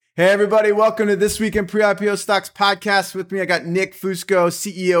Hey, everybody. Welcome to This Week in Pre-IPO Stocks Podcast. With me, I got Nick Fusco,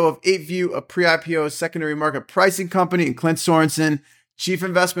 CEO of 8View, a pre-IPO secondary market pricing company, and Clint Sorenson, Chief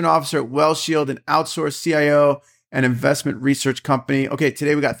Investment Officer at WellShield, an outsourced CIO and investment research company. Okay,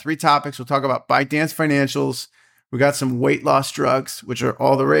 today we got three topics. We'll talk about ByteDance financials. We got some weight loss drugs, which are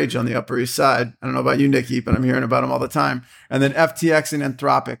all the rage on the Upper East Side. I don't know about you, Nikki, but I'm hearing about them all the time. And then FTX and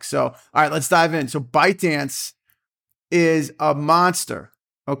Anthropic. So, all right, let's dive in. So ByteDance is a monster.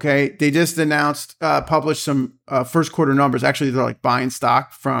 Okay, they just announced, published some first quarter numbers. Actually, they're like buying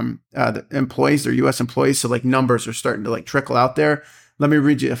stock from the employees, their U.S. employees. So like numbers are starting to like trickle out there. Let me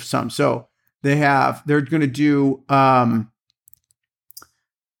read you some. So they're going to do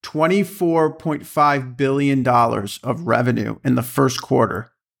 $24.5 billion of revenue in the first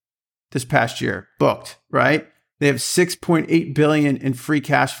quarter this past year, booked, right? They have $6.8 billion in free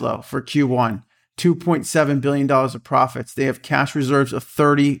cash flow for Q1. $2.7 billion of profits. They have cash reserves of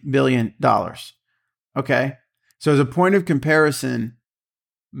 $30 billion. Okay. So as a point of comparison,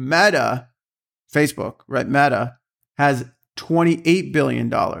 Meta, Facebook, right? Meta has $28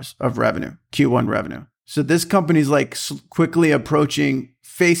 billion of revenue, Q1 revenue. So this company's like quickly approaching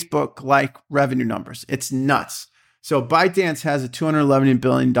Facebook-like revenue numbers. It's nuts. So ByteDance has a $211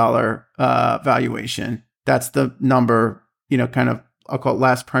 billion valuation. That's the number, kind of, I'll call it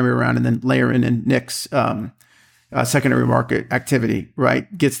last primary round, and then layer in Nick's secondary market activity,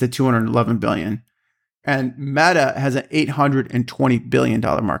 right? Gets the $211 billion. And Meta has an $820 billion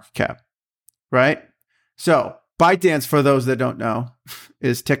market cap, right? So ByteDance, for those that don't know,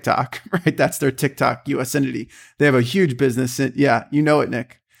 is TikTok, right? That's their TikTok US entity. They have a huge business. Yeah, you know it,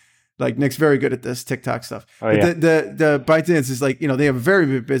 Nick. Like Nick's very good at this TikTok stuff. Oh, yeah. The ByteDance is like, they have a very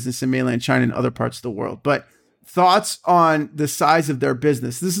big business in mainland China and other parts of the world. But thoughts on the size of their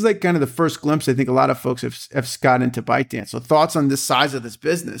business? This is like kind of the first glimpse I think a lot of folks have got into ByteDance. So thoughts on the size of this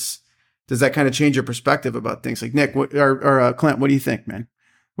business? Does that kind of change your perspective about things? Like Nick or Clint, what do you think, man?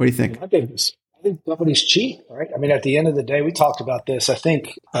 What do you think? I think the company's cheap, right? I mean, at the end of the day, we talked about this. I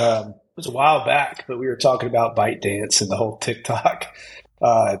think it was a while back, but we were talking about ByteDance and the whole TikTok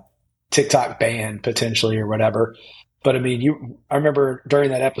ban potentially or whatever. But I mean, I remember during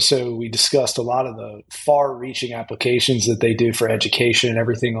that episode, we discussed a lot of the far-reaching applications that they do for education and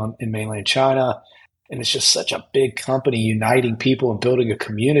everything in mainland China. And it's just such a big company uniting people and building a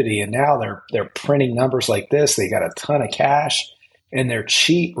community. And now they're printing numbers like this. They got a ton of cash and they're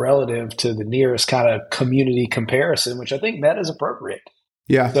cheap relative to the nearest kind of community comparison, which I think Meta is appropriate.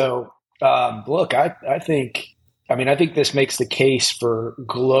 Yeah. So look, I think this makes the case for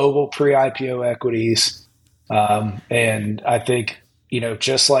global pre-IPO equities. And I think,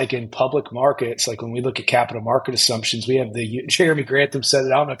 just like in public markets, like when we look at capital market assumptions, we have Jeremy Grantham said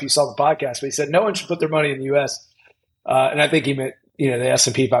it. I don't know if you saw the podcast, but he said no one should put their money in the U.S. And I think he meant, the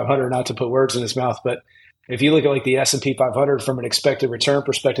S&P 500, not to put words in his mouth, but if you look at like the S&P 500 from an expected return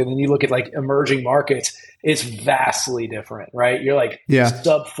perspective, and you look at like emerging markets, it's vastly different, right? You're like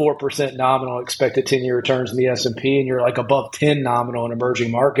sub 4% nominal expected 10-year returns in the S&P, and you're like above 10 nominal in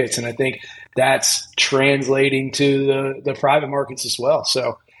emerging markets. And I think that's translating to the private markets as well.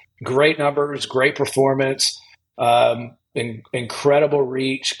 So great numbers, great performance, incredible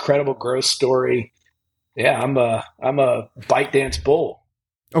reach, credible growth story. Yeah, I'm a ByteDance bull.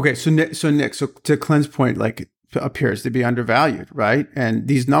 Okay, so Nick, to Clint's point, like appears to be undervalued, right? And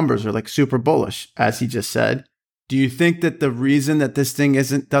these numbers are like super bullish, as he just said. Do you think that the reason that this thing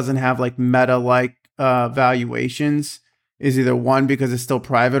doesn't have like Meta-like valuations is either one, because it's still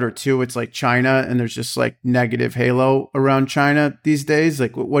private, or two, it's like China and there's just like negative halo around China these days?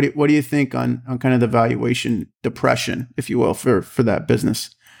 Like, what do you think on kind of the valuation depression, if you will, for that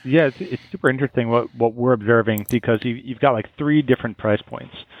business? Yeah, it's super interesting what we're observing, because you've got like three different price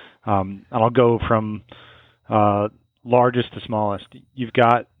points. And I'll go from largest to smallest. You've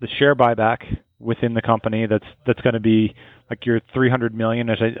got the share buyback within the company that's going to be like your $300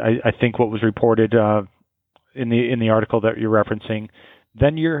 million, as I think what was reported in the article that you're referencing.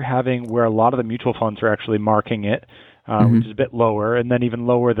 Then you're having where a lot of the mutual funds are actually marking it, which is a bit lower, and then even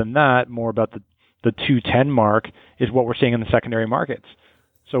lower than that, more about the 210 mark, is what we're seeing in the secondary markets.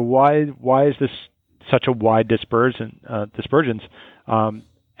 So why is this such a wide dispersions? And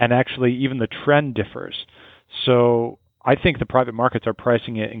actually, even the trend differs. So I think the private markets are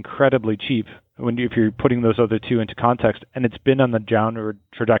pricing it incredibly cheap if you're putting those other two into context. And it's been on the downward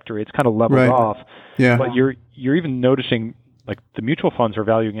trajectory. It's kind of leveled off. Yeah. But you're even noticing like the mutual funds are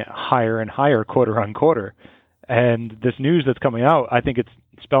valuing it higher and higher quarter on quarter. And this news that's coming out, I think it's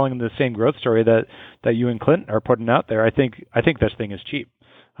spelling the same growth story that you and Clint are putting out there. I think this thing is cheap.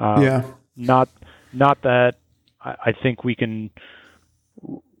 Not that I think we can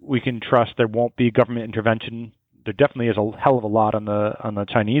we can trust there won't be government intervention. There definitely is a hell of a lot on the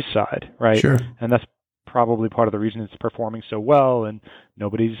Chinese side, right? Sure. And that's probably part of the reason it's performing so well, and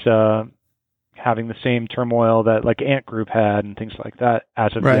nobody's having the same turmoil that like Ant Group had and things like that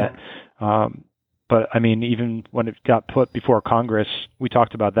as of yet. But I mean, even when it got put before Congress, we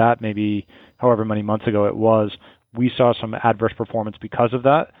talked about that maybe however many months ago it was. We saw some adverse performance because of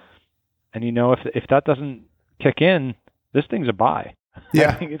that. And if that doesn't kick in, this thing's a buy. Yeah.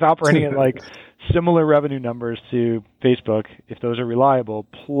 I think it's operating at like similar revenue numbers to Facebook, if those are reliable,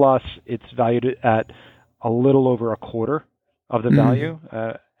 plus it's valued at a little over a quarter of the value.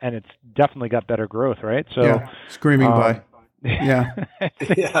 And it's definitely got better growth, right? So screaming buy. Yeah.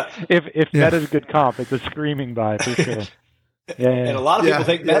 If Meta's a good comp, it's a screaming buy for sure. Yeah. And a lot of people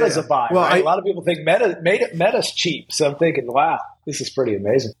think Meta's a buy. Well, right? A lot of people think Meta's cheap. So I'm thinking, wow, this is pretty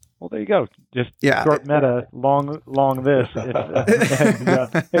amazing. Well, there you go. Just short Meta, long this.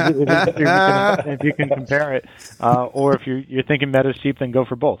 If you can compare it, or if you're thinking Meta's cheap, then go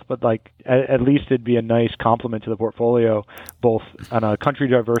for both. But like at least it'd be a nice complement to the portfolio, both on a country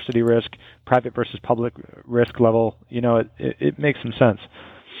diversity risk, private versus public risk level. It makes some sense.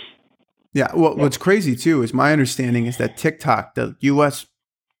 Yeah. Well, what's crazy too is my understanding is that TikTok, the U.S.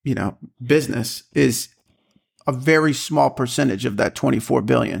 business, is a very small percentage of that 24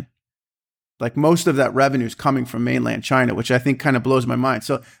 billion. Like most of that revenue is coming from mainland China, which I think kind of blows my mind.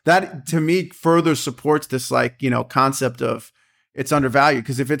 So that to me further supports this concept of it's undervalued,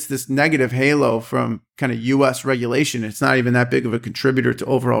 because if it's this negative halo from kind of U.S. regulation, it's not even that big of a contributor to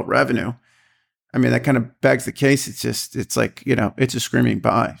overall revenue. I mean, that kind of begs the case. It's it's a screaming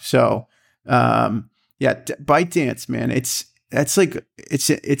buy. So ByteDance, man, it's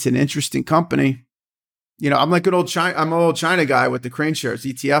an interesting company. I'm like I'm an old China guy with the crane shares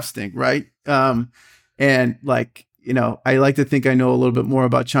ETFs thing, right? And I like to think I know a little bit more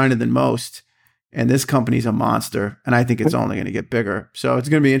about China than most. And this company's a monster, and I think it's only going to get bigger. So it's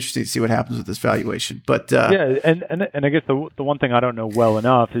going to be interesting to see what happens with this valuation. But and I guess the one thing I don't know well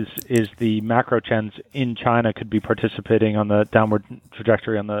enough is the macro trends in China could be participating on the downward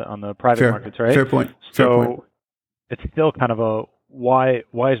trajectory on the private markets, right? Fair point. So it's still kind of a why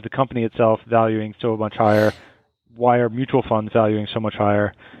is the company itself valuing so much higher? Why are mutual funds valuing so much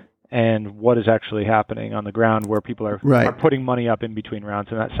higher? And what is actually happening on the ground where people are putting money up in between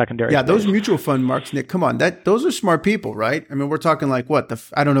rounds in that secondary? Yeah, those mutual fund marks, Nick, come on. Those are smart people, right? I mean, we're talking like what?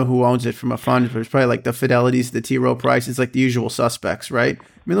 I don't know who owns it from a fund, but it's probably like the Fidelities, the T. Rowe Prices, like the usual suspects, right? I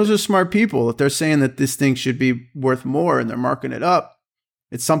mean, those are smart people. If they're saying that this thing should be worth more and they're marking it up,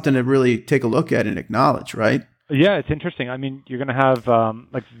 it's something to really take a look at and acknowledge, right? Yeah, it's interesting. I mean, you're going to have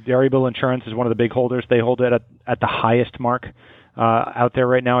like Variable Insurance is one of the big holders. They hold it at the highest mark out there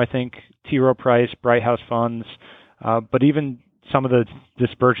right now, I think. T. Rowe Price, Bright House Funds, but even some of the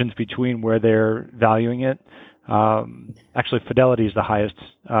dispersions between where they're valuing it. Actually, Fidelity is the highest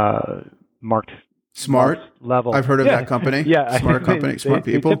marked smart level. I've heard of that company. Yeah, smart company, smart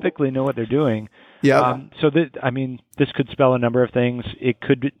people. They typically know what they're doing. Yeah. This could spell a number of things. It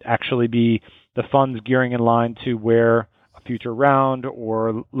could actually be the funds gearing in line to where a future round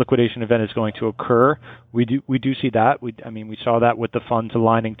or liquidation event is going to occur. We do see that. We saw that with the funds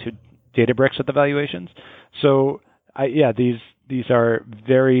aligning to Databricks at the valuations. So these are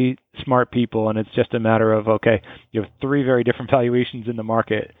very smart people, and it's just a matter of, okay, you have three very different valuations in the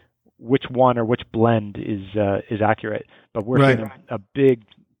market. Which one or which blend is accurate? But we're seeing a big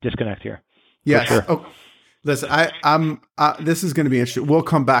disconnect here. Yes. Sure. Oh, listen, this is going to be interesting. We'll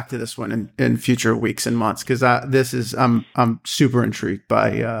come back to this one in future weeks and months, because I'm super intrigued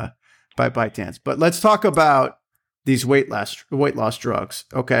by ByteDance. But let's talk about these weight loss drugs.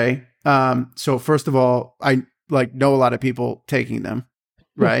 Okay. So first of all, I know a lot of people taking them,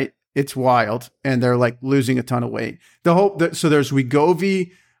 right? It's wild, and they're like losing a ton of weight. So there's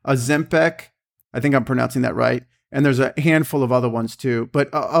Wegovy, Ozempic, I think I'm pronouncing that right, and there's a handful of other ones too.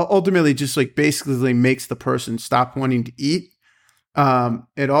 But ultimately, just like basically makes the person stop wanting to eat.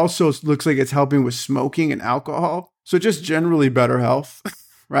 It also looks like it's helping with smoking and alcohol, so just generally better health.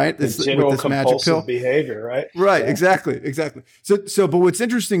 Right? General compulsive behavior, right? Right, yeah. Exactly. So, but what's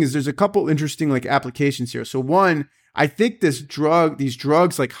interesting is there's a couple interesting like applications here. So one, I think these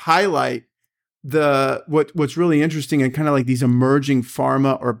drugs like highlight what's really interesting, and kind of like these emerging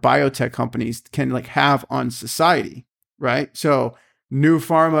pharma or biotech companies can like have on society, right? So new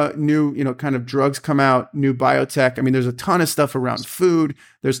pharma, new, kind of drugs come out, new biotech. I mean, there's a ton of stuff around food.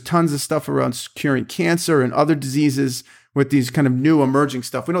 There's tons of stuff around curing cancer and other diseases with these kind of new emerging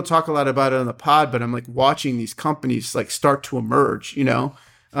stuff. We don't talk a lot about it on the pod, but I'm like watching these companies like start to emerge,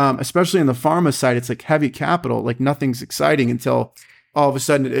 especially on the pharma side. It's like heavy capital, like nothing's exciting until all of a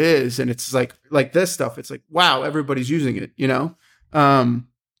sudden it is. And it's like this stuff. It's like, wow, everybody's using it, you know?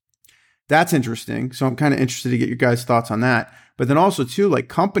 That's interesting. So I'm kind of interested to get your guys' thoughts on that. But then also too, like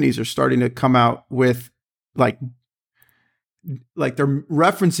companies are starting to come out with like they're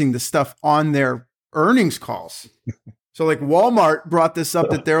referencing the stuff on their earnings calls. So like Walmart brought this up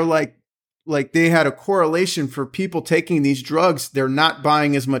that they're like they had a correlation for people taking these drugs. They're not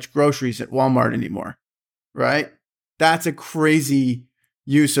buying as much groceries at Walmart anymore, right? That's a crazy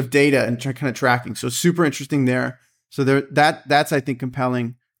use of data and kind of tracking. So super interesting there. So that's I think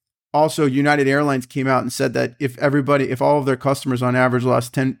compelling. Also, United Airlines came out and said that if all of their customers on average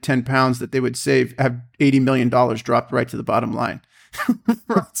lost 10 pounds, that they would have $80 million dropped right to the bottom line.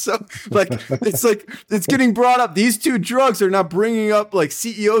 So it's getting brought up. These two drugs are now bringing up, like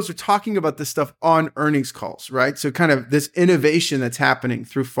CEOs are talking about this stuff on earnings calls, right? So kind of this innovation that's happening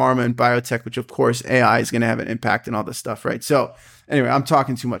through pharma and biotech, which of course AI is going to have an impact and all this stuff, right? So anyway, I'm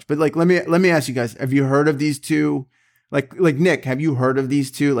talking too much, but like, let me ask you guys, have you heard of these two? Like Nick, have you heard of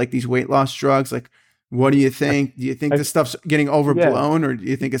these two, like these weight loss drugs? Like, what do you think? Do you think this stuff's getting overblown, or do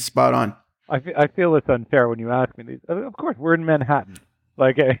you think it's spot on? I feel it's unfair when you ask me these. Of course, we're in Manhattan.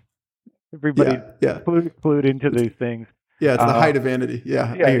 Like everybody flew into these things. Yeah, it's the height of vanity.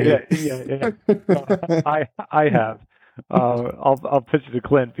 Yeah. I have. I'll pitch it to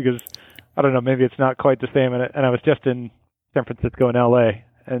Clint because I don't know. Maybe it's not quite the same. And I was just in San Francisco and LA,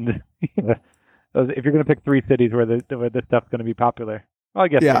 and if you're going to pick three cities where this stuff's going to be popular, well, I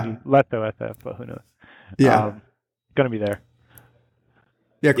guess maybe less OSF, but who knows? Yeah, it's going to be there.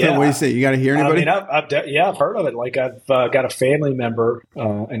 Yeah, Clint, what do you say? You got to hear anybody? I mean, I've heard of it. Like I've got a family member,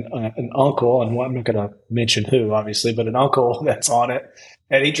 an uncle, and I'm not going to mention who, obviously, but an uncle that's on it,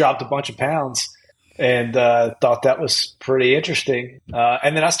 and he dropped a bunch of pounds, and thought that was pretty interesting.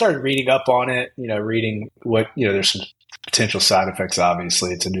 And then I started reading up on it. Reading what there's some potential side effects.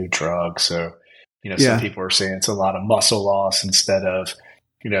 Obviously, it's a new drug, so some people are saying it's a lot of muscle loss instead of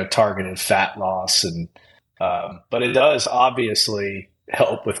targeted fat loss, and but it does obviously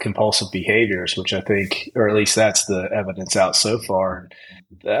help with compulsive behaviors, which I think, or at least that's the evidence out so far.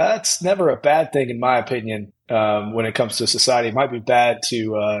 That's never a bad thing, in my opinion, when it comes to society. It might be bad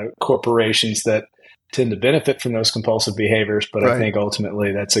to corporations that tend to benefit from those compulsive behaviors, but I think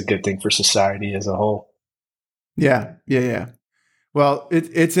ultimately that's a good thing for society as a whole. Yeah. Well,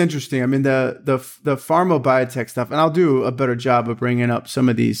 it's interesting. I mean, the pharma biotech stuff, and I'll do a better job of bringing up some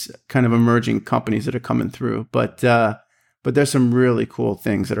of these kind of emerging companies that are coming through, but there's some really cool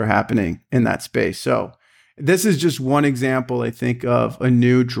things that are happening in that space. So this is just one example, I think, of a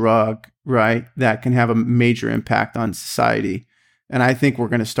new drug, right, that can have a major impact on society. And I think we're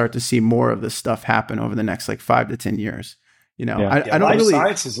going to start to see more of this stuff happen over the next 5 to 10 years. I don't life really.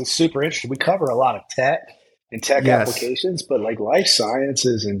 Sciences is super interesting. We cover a lot of tech and tech applications, but life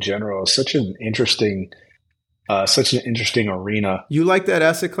sciences in general is such an interesting arena. You like that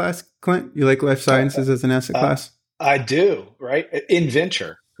asset class, Clint? You like life sciences as an asset class? I do, right? In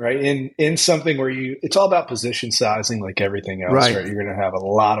venture, right? In something where it's all about position sizing, like everything else, right? You're going to have a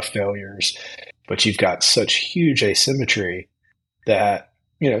lot of failures, but you've got such huge asymmetry that,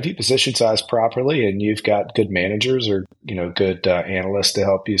 if you position size properly and you've got good managers or, good analysts to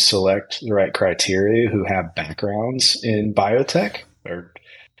help you select the right criteria who have backgrounds in biotech or,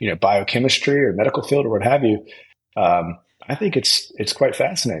 biochemistry or medical field or what have you, I think it's quite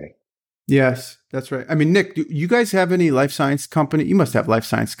fascinating. Yes, that's right. I mean, Nick, do you guys have any life science company? You must have life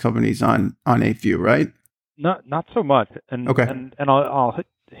science companies on AFU, right? Not so much. And okay. And I'll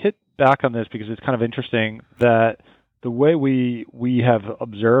hit back on this because it's kind of interesting that the way we have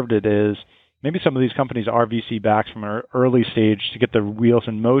observed it is maybe some of these companies are VC backed from an early stage to get the wheels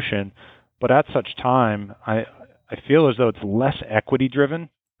in motion, but at such time, I feel as though it's less equity driven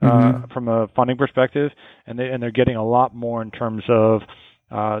from a funding perspective, and they're getting a lot more in terms of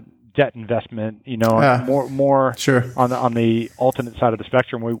debt investment, more sure. on the alternate side of the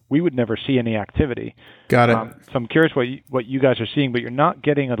spectrum where we would never see any activity. Got it. So I'm curious what you guys are seeing, but you're not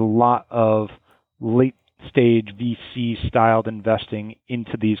getting a lot of late stage VC styled investing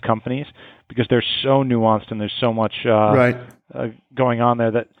into these companies because they're so nuanced and there's so much going on there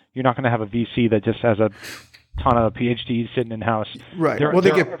that you're not going to have a VC that just has a ton of PhDs sitting in house. Right.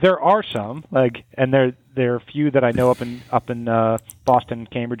 There are some, and there are a few that I know up in Boston,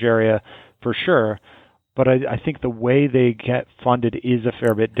 Cambridge area for sure. But I think the way they get funded is a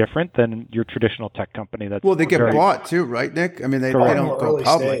fair bit different than your traditional tech company. They get bought too, right, Nick? I mean, they don't go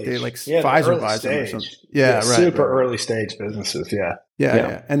public. Stage. They Pfizer buys them or something. Yeah, right. Super early stage businesses.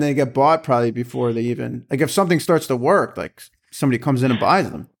 Yeah. And they get bought probably before they even if something starts to work, somebody comes in and buys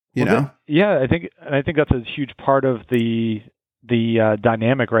them. I think that's a huge part of the the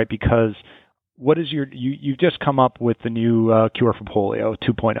dynamic, right? Because what is you've just come up with the new cure for polio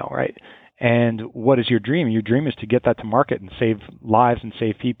 2.0, right? And what is your dream? Your dream is to get that to market and save lives and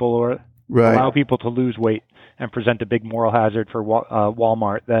save people, or allow people to lose weight and present a big moral hazard for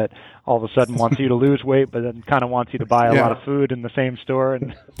Walmart that all of a sudden wants you to lose weight, but then kind of wants you to buy a lot of food in the same store.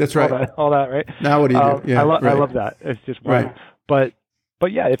 And that's right. All that, right? Now what do you do? Yeah, I love that. It's just right. But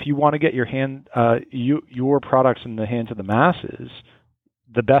yeah, if you want to get your your products in the hands of the masses,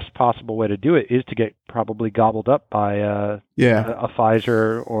 the best possible way to do it is to get probably gobbled up by a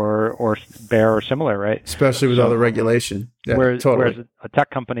Pfizer or Bayer or similar, right? Especially with all the regulation. Yeah, whereas a tech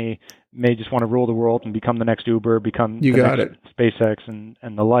company may just want to rule the world and become the next Uber, become the next SpaceX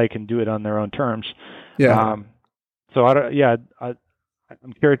and the like, and do it on their own terms. Yeah.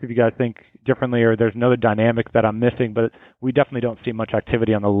 I'm curious if you guys think differently, or there's another dynamic that I'm missing, but we definitely don't see much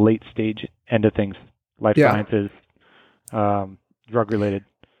activity on the late stage end of things, life sciences, drug related.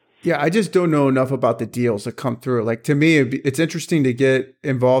 Yeah, I just don't know enough about the deals that come through. Like, to me, it's interesting to get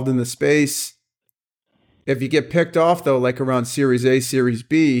involved in the space. If you get picked off, though, like around Series A, Series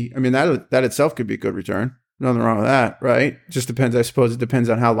B, I mean, that itself could be a good return. Nothing wrong with that, right? Just depends, I suppose it depends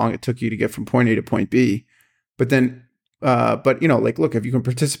on how long it took you to get from point A to point B. But then, like, look, if you can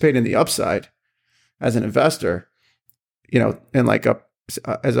participate in the upside as an investor, in like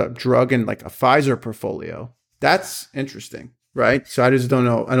as a drug in like a Pfizer portfolio, that's interesting. Right. So I just don't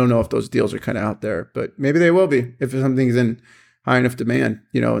know. I don't know if those deals are kind of out there, but maybe they will be if something's in high enough demand,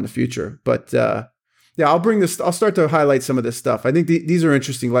 in the future. But I'll start to highlight some of this stuff. I think these are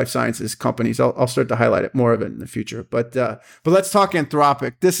interesting life sciences companies. I'll start to highlight it more of it in the future. But let's talk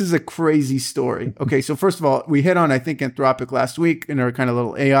Anthropic. This is a crazy story. Okay. So first of all, we hit on, I think, Anthropic last week in their kind of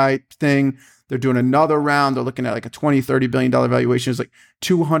little AI thing. They're doing another round. They're looking at like a $20-30 billion valuation. It's like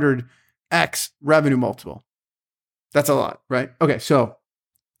 200x revenue multiple. That's a lot, right? Okay, so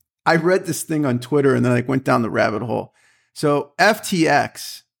I read this thing on Twitter and then I went down the rabbit hole. So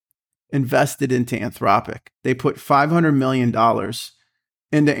FTX invested into Anthropic. They put $500 million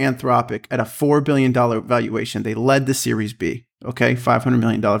into Anthropic at a $4 billion valuation. They led the Series B, okay? $500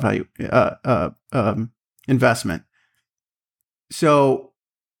 million value investment. So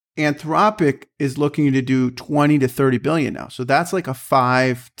Anthropic is looking to do 20 to 30 billion now. So that's like a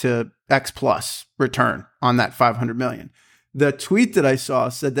 5 to X plus return on that 500 million. The tweet that I saw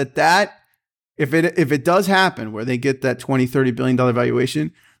said that if it does happen where they get that 20-30 billion dollar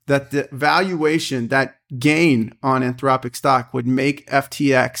valuation, that the valuation, that gain on Anthropic stock would make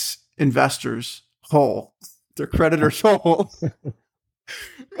FTX investors whole, their creditors whole.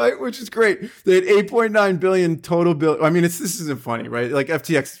 Right, which is great. They had 8.9 billion total bill. I mean, this isn't funny, right? Like,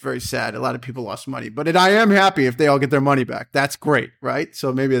 FTX is very sad. A lot of people lost money, but I am happy if they all get their money back. That's great, right?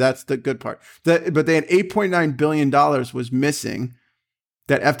 So maybe that's the good part. But they had $8.9 billion was missing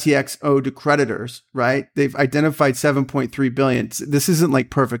that FTX owed to creditors, right? They've identified 7.3 billion. This isn't like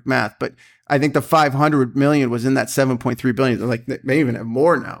perfect math, but I think the 500 million was in that 7.3 billion. They're like, they may even have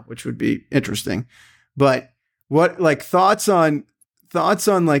more now, which would be interesting. But what, like, thoughts on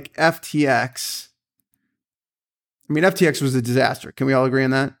like FTX? I mean, FTX was a disaster. Can we all agree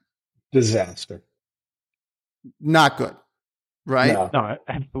on that? Disaster. Not good, right? No,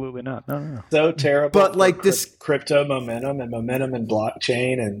 absolutely not. No. So terrible. But like this crypto momentum and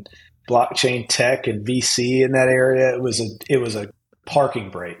blockchain and blockchain tech and VC in that area, it was a parking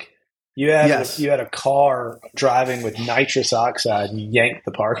brake. You had a car driving with nitrous oxide and you yanked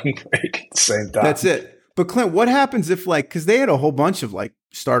the parking brake at the same time. That's it. But Clint, what happens if, like, because they had a whole bunch of like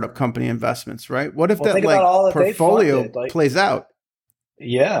startup company investments, right? What if that like portfolio plays out?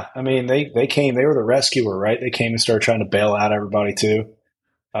 Yeah, I mean, they were the rescuer, right? They came and started trying to bail out everybody too.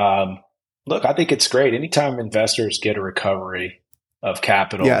 Look, I think it's great. Anytime investors get a recovery of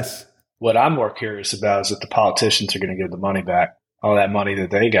capital, yes. What I'm more curious about is that the politicians are going to give the money back, all that money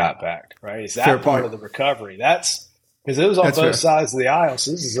that they got back, right? Is that Fair part point. of the recovery? That's because it was on both sides of the aisle.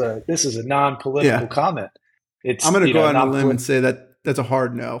 So this is a non-political comment. I'm going to go out on a limb and say that's a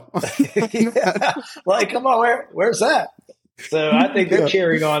hard no. Yeah. Like, come on, where's that? So I think they're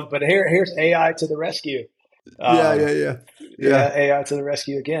cheering on. But here's AI to the rescue. Yeah. AI to the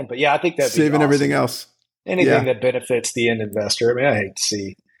rescue again. But yeah, I think that's saving awesome. Everything else. Anything that benefits the end investor. I mean, I hate to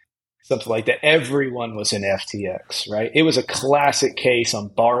see something like that. Everyone was in FTX, right? It was a classic case on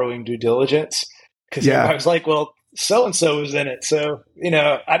borrowing due diligence because I was like, well, so-and-so was in it. So,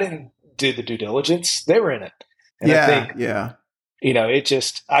 I didn't do the due diligence. They were in it. And I think,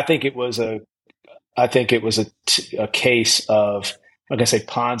 I think it was a case of, I'm going to say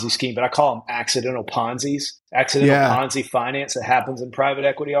Ponzi scheme, but I call them accidental Ponzi's, Ponzi finance that happens in private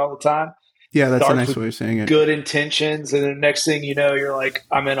equity all the time. Yeah, that's a starts nice with way of saying it. good intentions, and the next thing you know, you're like,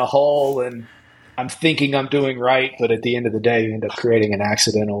 I'm in a hole and I'm thinking I'm doing right, but at the end of the day, you end up creating an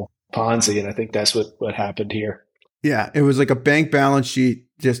accidental Ponzi, and I think that's what happened here. Yeah, it was like a bank balance sheet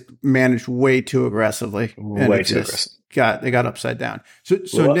just managed way too aggressively. Way too aggressive. They got upside down.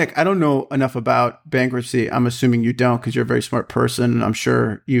 So Nick, I don't know enough about bankruptcy. I'm assuming you don't because you're a very smart person. And I'm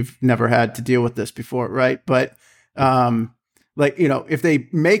sure you've never had to deal with this before, right? But if they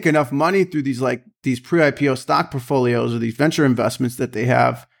make enough money through these pre-IPO stock portfolios or these venture investments that they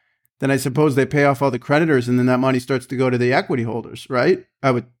have, then I suppose they pay off all the creditors, and then that money starts to go to the equity holders, right?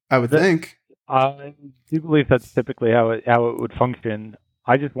 I would think. I do believe that's typically how it would function.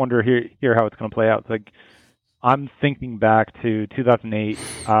 I just wonder here how it's going to play out. Like, I'm thinking back to 2008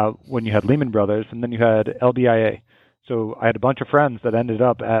 when you had Lehman Brothers, and then you had LBIA. So I had a bunch of friends that ended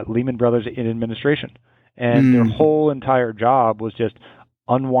up at Lehman Brothers in administration, and their whole entire job was just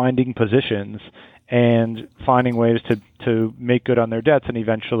unwinding positions and finding ways to make good on their debts, and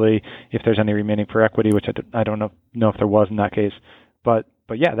eventually, if there's any remaining for equity, which I don't know if there was in that case, but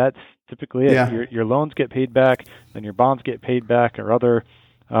yeah, that's typically it. Yeah. Your loans get paid back, then your bonds get paid back, or other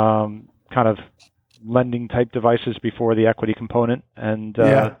kind of lending type devices before the equity component, and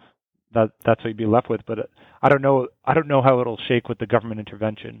that's what you'd be left with. But I don't know how it'll shake with the government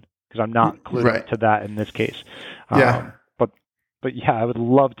intervention because I'm not clued to that in this case. But yeah, I would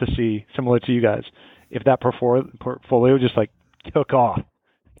love to see, similar to you guys, if that portfolio just like took off.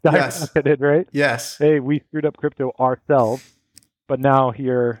 Yes. Right? Yes. Hey, we screwed up crypto ourselves, but now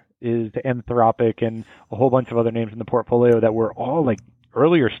here is Anthropic and a whole bunch of other names in the portfolio that were all like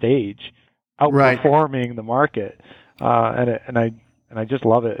earlier stage, outperforming the market, and I just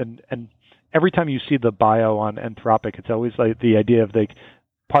love it. And every time you see the bio on Anthropic, it's always like the idea of like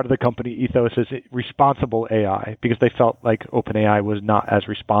part of the company ethos is responsible AI, because they felt like OpenAI was not as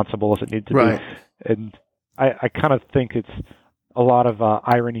responsible as it needed to be. And I kind of think it's a lot of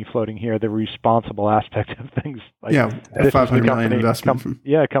irony floating here, the responsible aspect of things. Like, yeah, $500 million investment from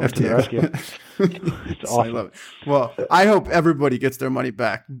coming FTX. to the rescue. It's awesome. I love it. Well, I hope everybody gets their money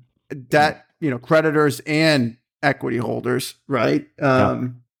back. That, creditors and equity holders, right? I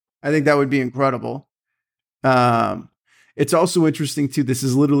think that would be incredible. It's also interesting too. This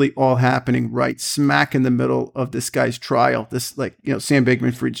is literally all happening right smack in the middle of this guy's trial. This Sam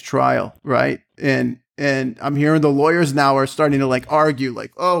Bankman-Fried's trial, right? And I'm hearing the lawyers now are starting to argue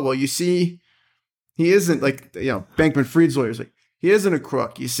oh, well, you see, he isn't Bankman-Fried's lawyers he isn't a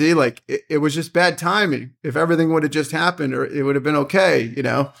crook. You see, it was just bad timing. If everything would have just happened, or it would have been okay,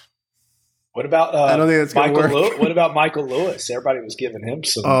 What about I don't think that's Michael work. What about Michael Lewis? Everybody was giving him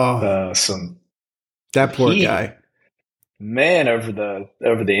some that poor heat. guy. Man, over the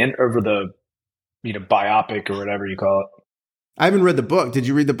biopic or whatever you call it. I haven't read the book. Did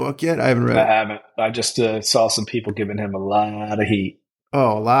you read the book yet? I haven't read it. I haven't. I just saw some people giving him a lot of heat.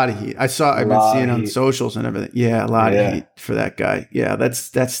 Oh, a lot of heat. I've been seeing on socials and everything. Yeah, a lot of heat for that guy. Yeah,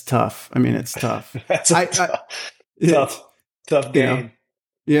 that's tough. I mean, it's tough. That's tough game.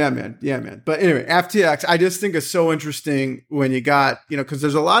 Yeah, man. But anyway, FTX, I just think is so interesting when you got, because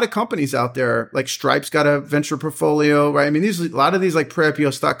there's a lot of companies out there, like Stripe's got a venture portfolio, right? I mean, a lot of these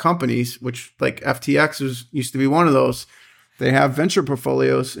pre-IPO stock companies, which FTX used to be one of those, they have venture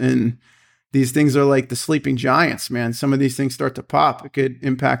portfolios, and these things are like the sleeping giants, man. Some of these things start to pop. It could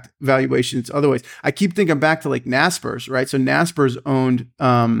impact valuations other ways. I keep thinking back to Naspers, right? So Naspers owned,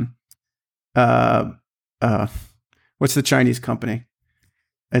 what's the Chinese company?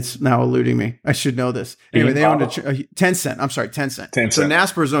 It's now eluding me. I should know this. Anyway, they owned Tencent. I'm sorry, Tencent. So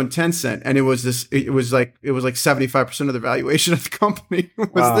Naspers owned Tencent, and it was like 75% of the valuation of the company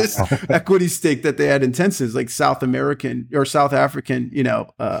was this equity stake that they had in Tencent. It's like South American or South African,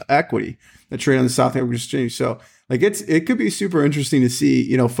 equity that trade on the South African exchange. So it could be super interesting to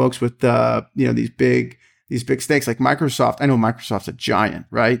see, folks with these big stakes like Microsoft. I know Microsoft's a giant,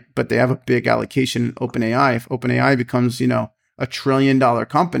 right? But they have a big allocation in OpenAI. If OpenAI becomes, $1 trillion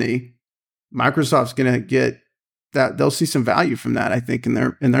company, Microsoft's going to get that. They'll see some value from that, I think, in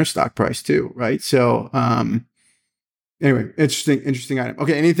their stock price too, right? So, anyway, interesting item.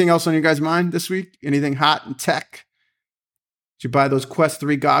 Okay, anything else on your guys' mind this week? Anything hot in tech? Did you buy those Quest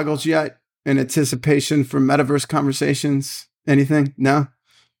 3 goggles yet in anticipation for metaverse conversations? Anything? No.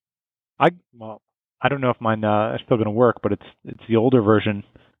 I don't know if mine are still going to work, but it's the older version.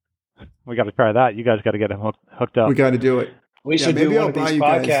 We got to try that. You guys got to get them hooked up. We got to do it. We should do one of these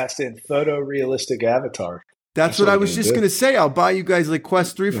podcasts in photorealistic avatar. That's what I was just going to say. I'll buy you guys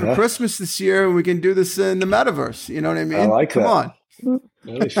Quest 3 for Christmas this year, and we can do this in the metaverse. You know what I mean? I like Come on.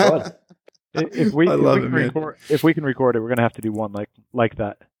 It'll be fun. If we can record it, we're going to have to do one like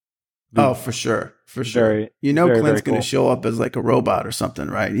that. Oh, for sure. For sure. Very, Clint's very going to cool. show up as like a robot or something,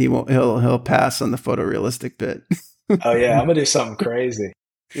 right? He'll pass on the photorealistic bit. Oh yeah, I'm going to do something crazy.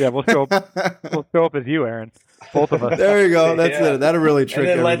 Yeah, we'll show up as you, Aaron. Both of us. There you go. That's it. That'll really trick and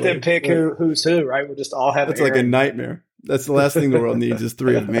then everybody. let them pick who's who, right? We'll just all have That's Aaron. like a nightmare. That's the last thing the world needs is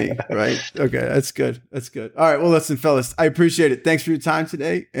 3 of me, right? Okay, that's good. That's good. All right, well, listen, fellas, I appreciate it. Thanks for your time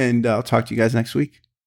today, and I'll talk to you guys next week.